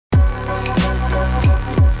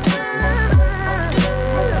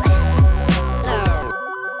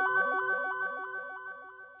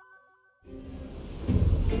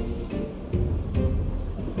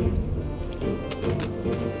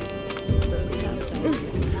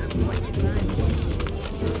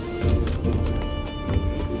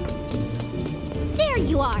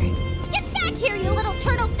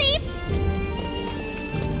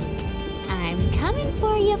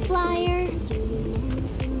be a flyer.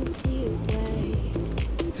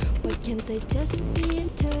 Why can't they just be in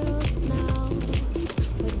turtles now?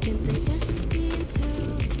 Why can't they just be in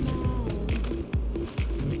turtles now?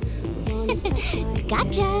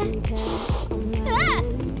 Gotcha! Ah!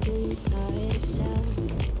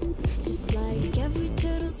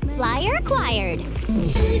 Flyer acquired.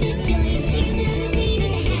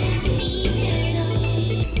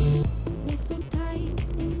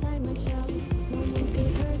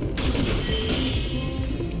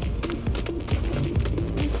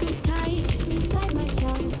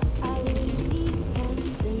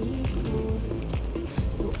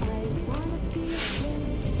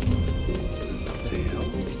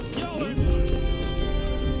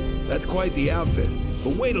 That's quite the outfit,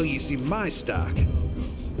 but wait till you see my stock.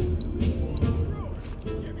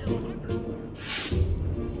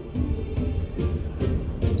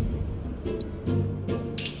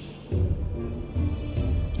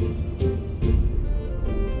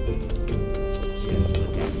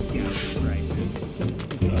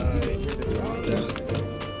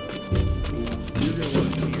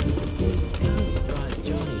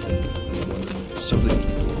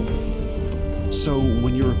 So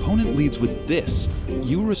when your opponent leads with this,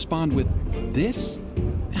 you respond with this?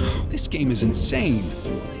 Oh, this game is insane.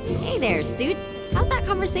 Hey there, Suit. How's that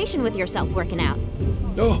conversation with yourself working out?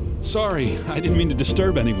 Oh, sorry. I didn't mean to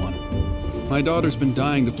disturb anyone. My daughter's been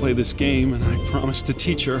dying to play this game, and I promised to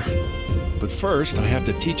teach her. But first, I have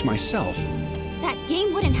to teach myself. That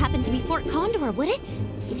game wouldn't happen to be Fort Condor, would it?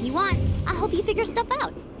 If you want, I'll help you figure stuff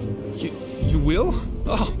out. You will?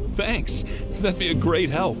 Oh, thanks. That'd be a great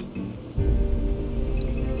help.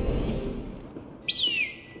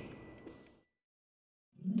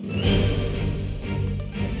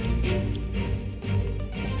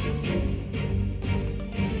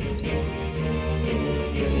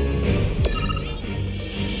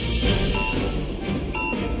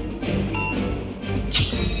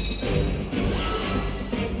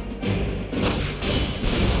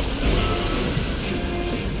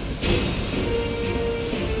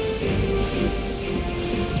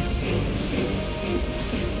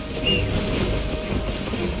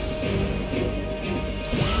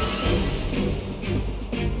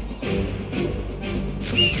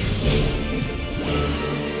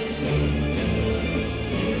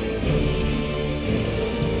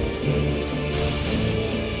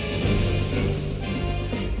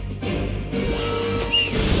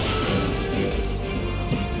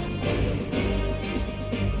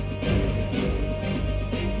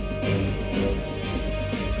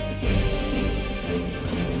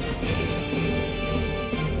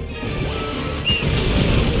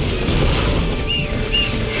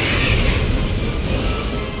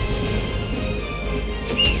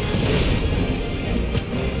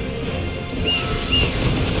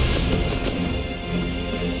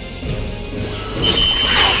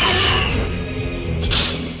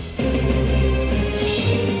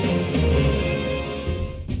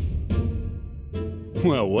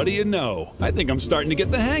 Well, what do you know? I think I'm starting to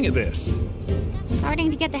get the hang of this. Starting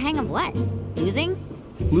to get the hang of what? Losing?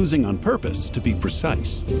 Losing on purpose, to be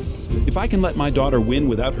precise. If I can let my daughter win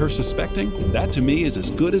without her suspecting, that to me is as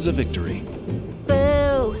good as a victory.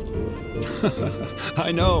 Boo!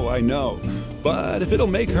 I know. But if it'll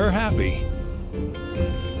make her happy.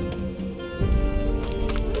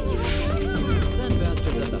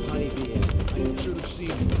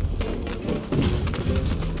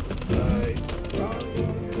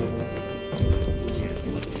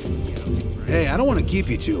 Hey, I don't want to keep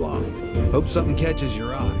you too long. Hope something catches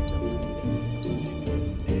your eye.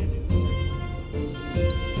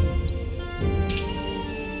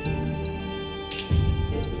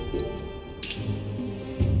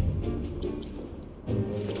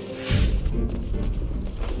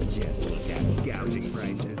 Just look at gouging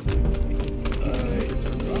prices.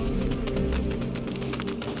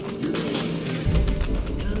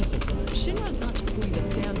 Shinra's not just going to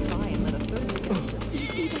stand by and let a third go. Did you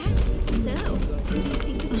see that? So, what do you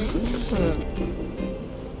think of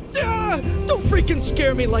that? Don't freaking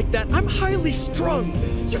scare me like that. I'm highly strung.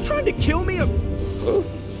 You're trying to kill me?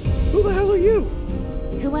 Who the hell are you?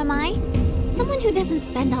 Who am I? Someone who doesn't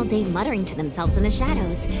spend all day muttering to themselves in the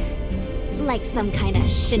shadows. Like some kind of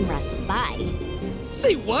Shinra spy.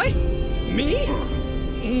 Say what? Me?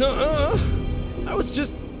 Nuh-uh. I was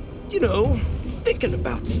just, thinking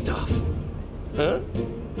about stuff. Huh?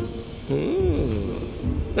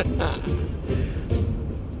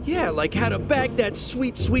 Yeah, like how to bag that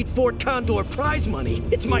sweet, sweet Fort Condor prize money.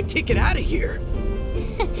 It's my ticket out of here.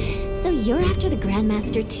 So you're after the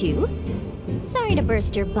Grandmaster too? Sorry to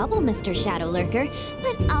burst your bubble, Mr. Shadow Lurker,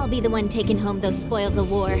 but I'll be the one taking home those spoils of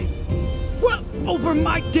war. Well, over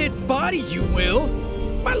my dead body, you will.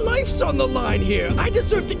 My life's on the line here. I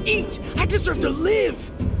deserve to eat. I deserve to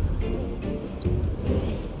live.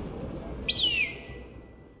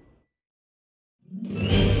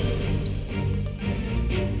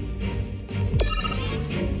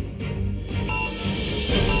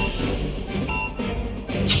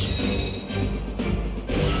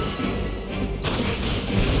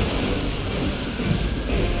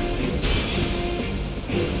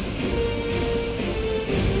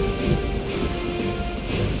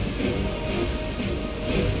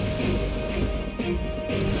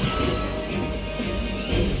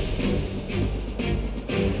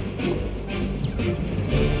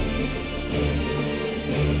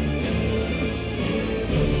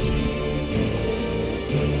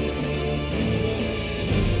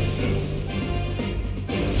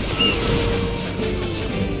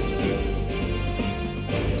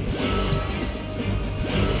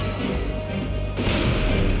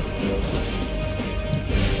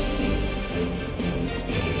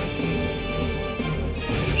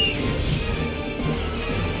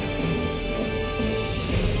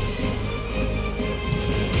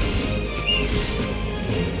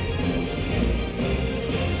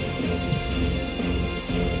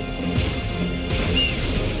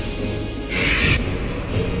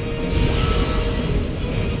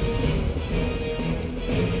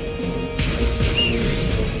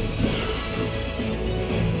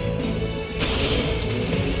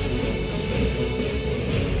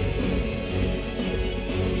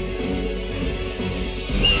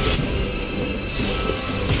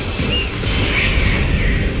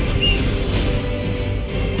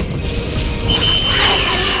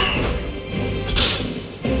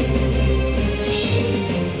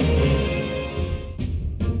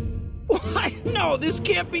 This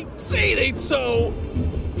can't be. Say it ain't so.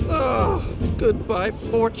 Oh, goodbye,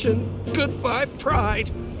 fortune. Goodbye,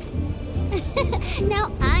 pride.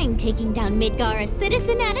 Now I'm taking down Midgar a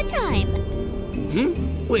citizen at a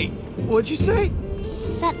time. Wait, what'd you say?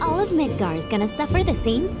 That all of Midgar's gonna suffer the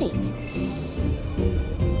same fate.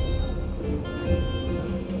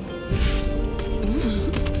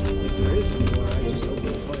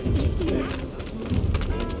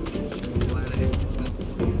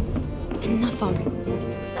 Enough already.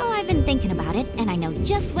 So I've been thinking about it, and I know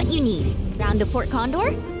just what you need. Round to Fort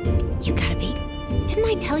Condor? You gotta be. Didn't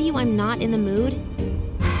I tell you I'm not in the mood?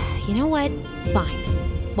 You know what? Fine.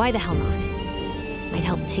 Why the hell not? Might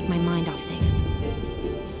help take my mind off things.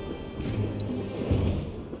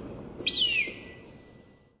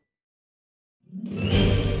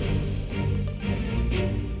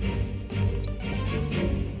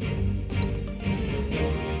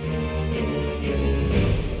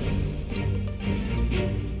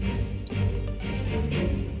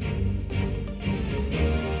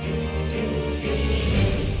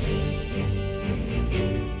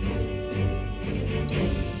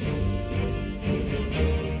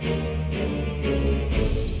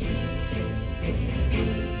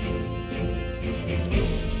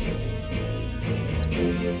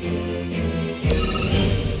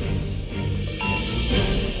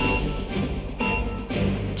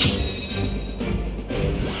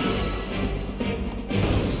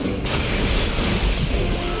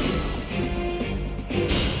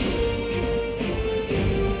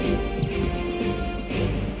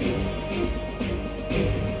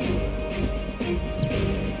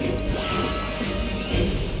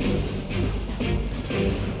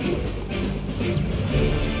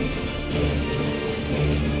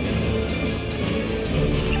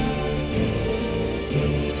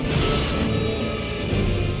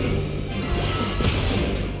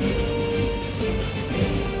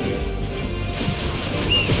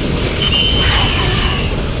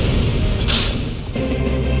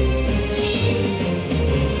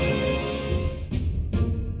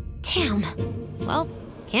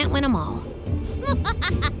 Can't win them all.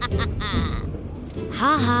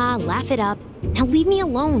 Ha, laugh it up. Now leave me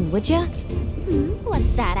alone, would ya?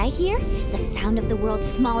 What's that I hear? The sound of the world's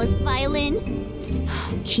smallest violin?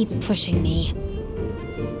 Keep pushing me.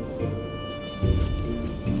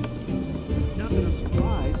 Not that I'm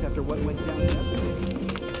surprised after what went down yesterday.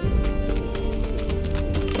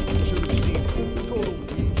 Should have seen total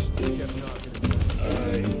beast to get knocking.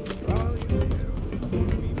 I probably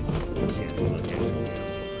will. Just look at it.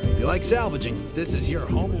 If you like salvaging, this is your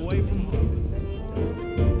home away from home.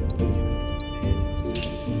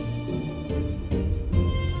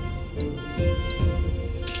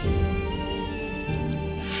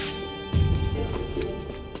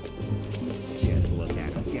 Just look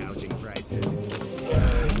at gouging prices.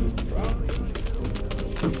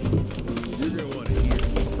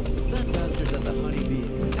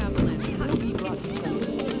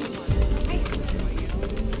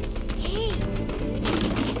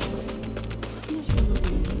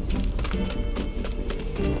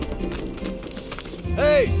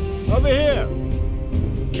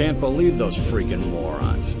 can't believe those freaking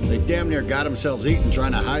morons. They damn near got themselves eaten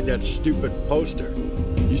trying to hide that stupid poster.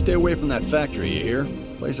 You stay away from that factory, you hear?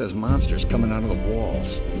 The place has monsters coming out of the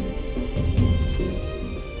walls.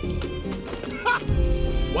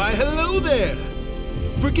 Why, hello there!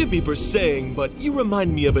 Forgive me for saying, but you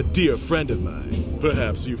remind me of a dear friend of mine.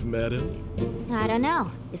 Perhaps you've met him? I don't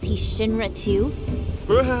know. Is he Shinra too?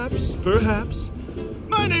 Perhaps, perhaps.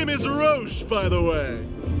 My name is Roche, by the way.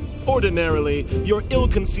 Ordinarily, your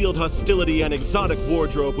ill-concealed hostility and exotic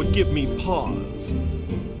wardrobe would give me pause.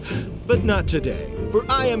 But not today, for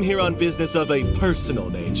I am here on business of a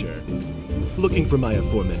personal nature. Looking for my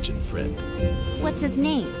aforementioned friend. What's his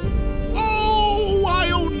name? Oh,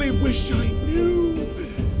 I only wish I knew.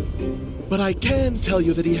 But I can tell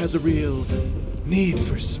you that he has a real need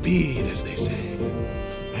for speed, as they say.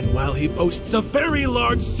 And while he boasts a very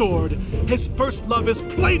large sword, his first love is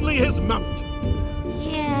plainly his mount.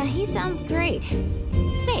 Yeah, he sounds great.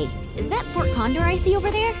 Say, is that Fort Condor I see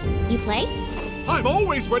over there? You play? I'm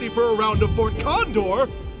always ready for a round of Fort Condor.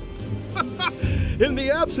 In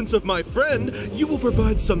the absence of my friend, you will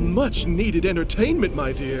provide some much-needed entertainment,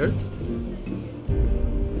 my dear.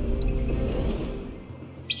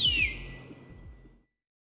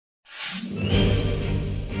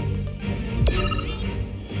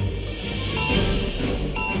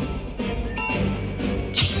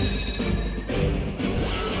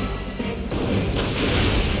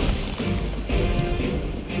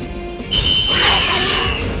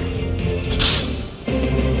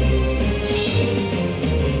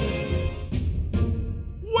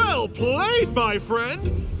 My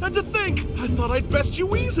friend, and to think, I thought I'd best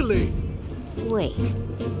you easily. Wait,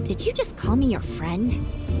 did you just call me your friend?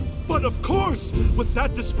 But of course, with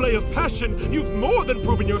that display of passion, you've more than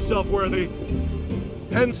proven yourself worthy.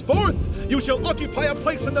 Henceforth, you shall occupy a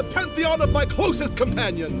place in the pantheon of my closest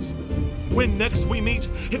companions. When next we meet,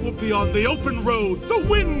 it will be on the open road, the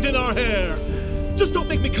wind in our hair. Just don't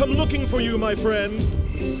make me come looking for you, my friend.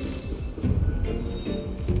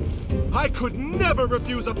 I could never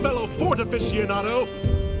refuse a fellow fort aficionado!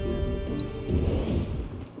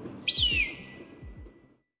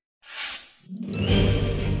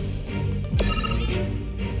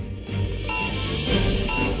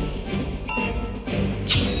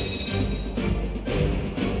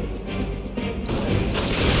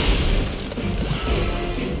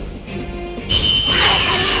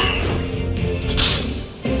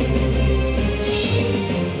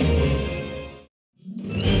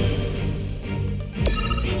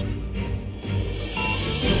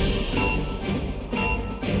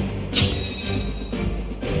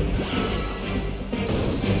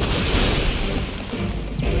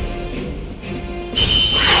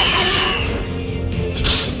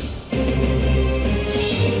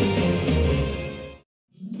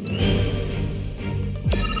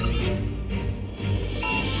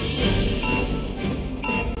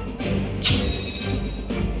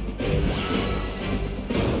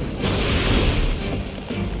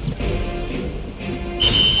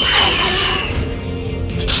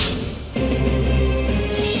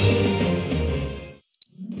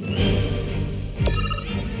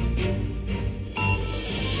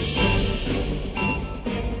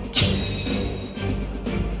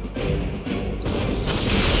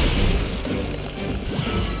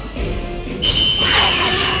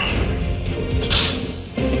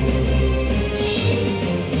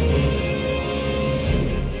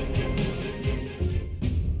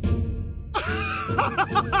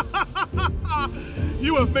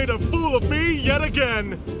 You have made a fool of me yet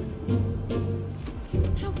again!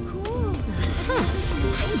 How cool! Huh,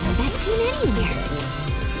 I know that tune anywhere.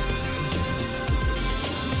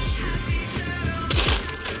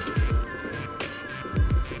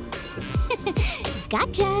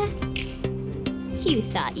 Gotcha! You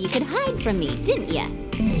thought you could hide from me, didn't ya?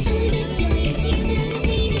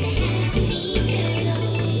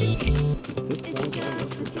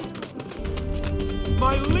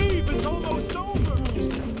 My leave is almost over!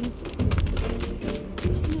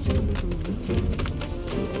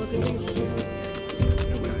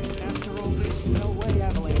 After all this, no way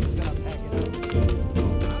Avalanche is gonna pack it up.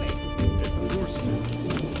 Right. Of course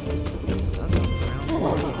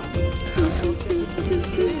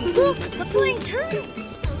Look, a flying turtle!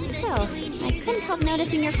 So, I couldn't help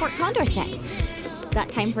noticing your Fort Condor set. Got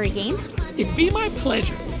time for a game? It'd be my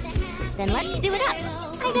pleasure. Then let's do it up.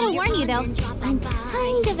 I gotta warn you though, I'm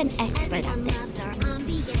kind of an expert at this.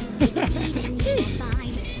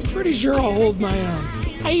 Pretty sure I'll hold my own.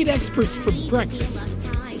 I eat experts for breakfast.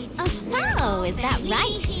 Oh, is that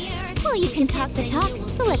right? Well, you can talk the talk,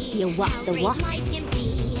 so let's see you walk the walk.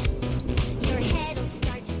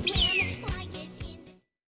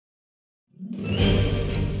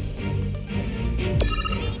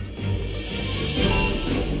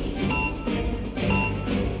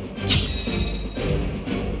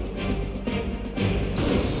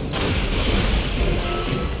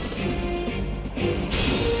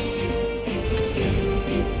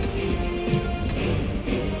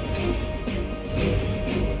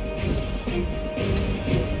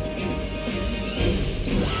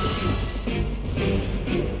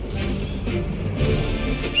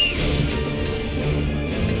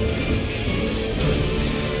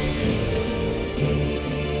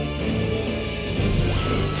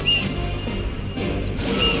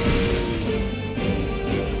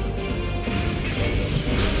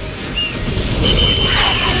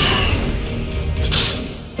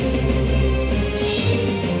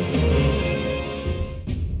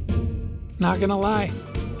 Not gonna lie,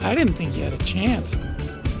 I didn't think you had a chance.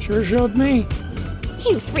 Sure showed me.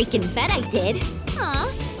 You freaking bet I did.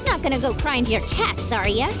 Aw, not gonna go crying to your cats, are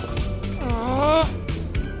ya?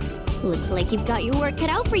 Looks like you've got your work cut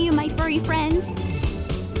out for you, my furry friends.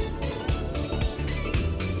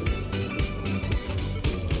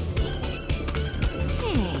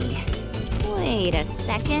 Hey, wait a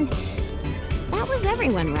second. That was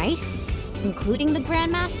everyone, right? Including the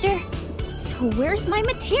Grandmaster? So where's my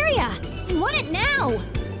materia? I want it now!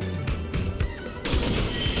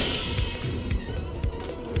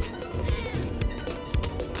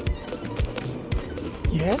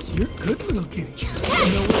 Yes, you're good little kitty.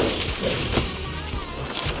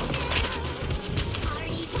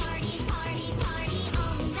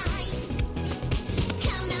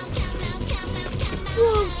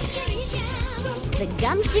 The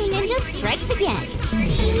Gumshoe Ninja strikes again.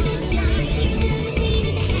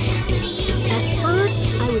 At first,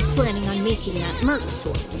 I was planning on making that Merc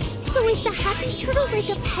sword. So is the Happy Turtle like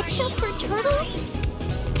a pet shop for turtles?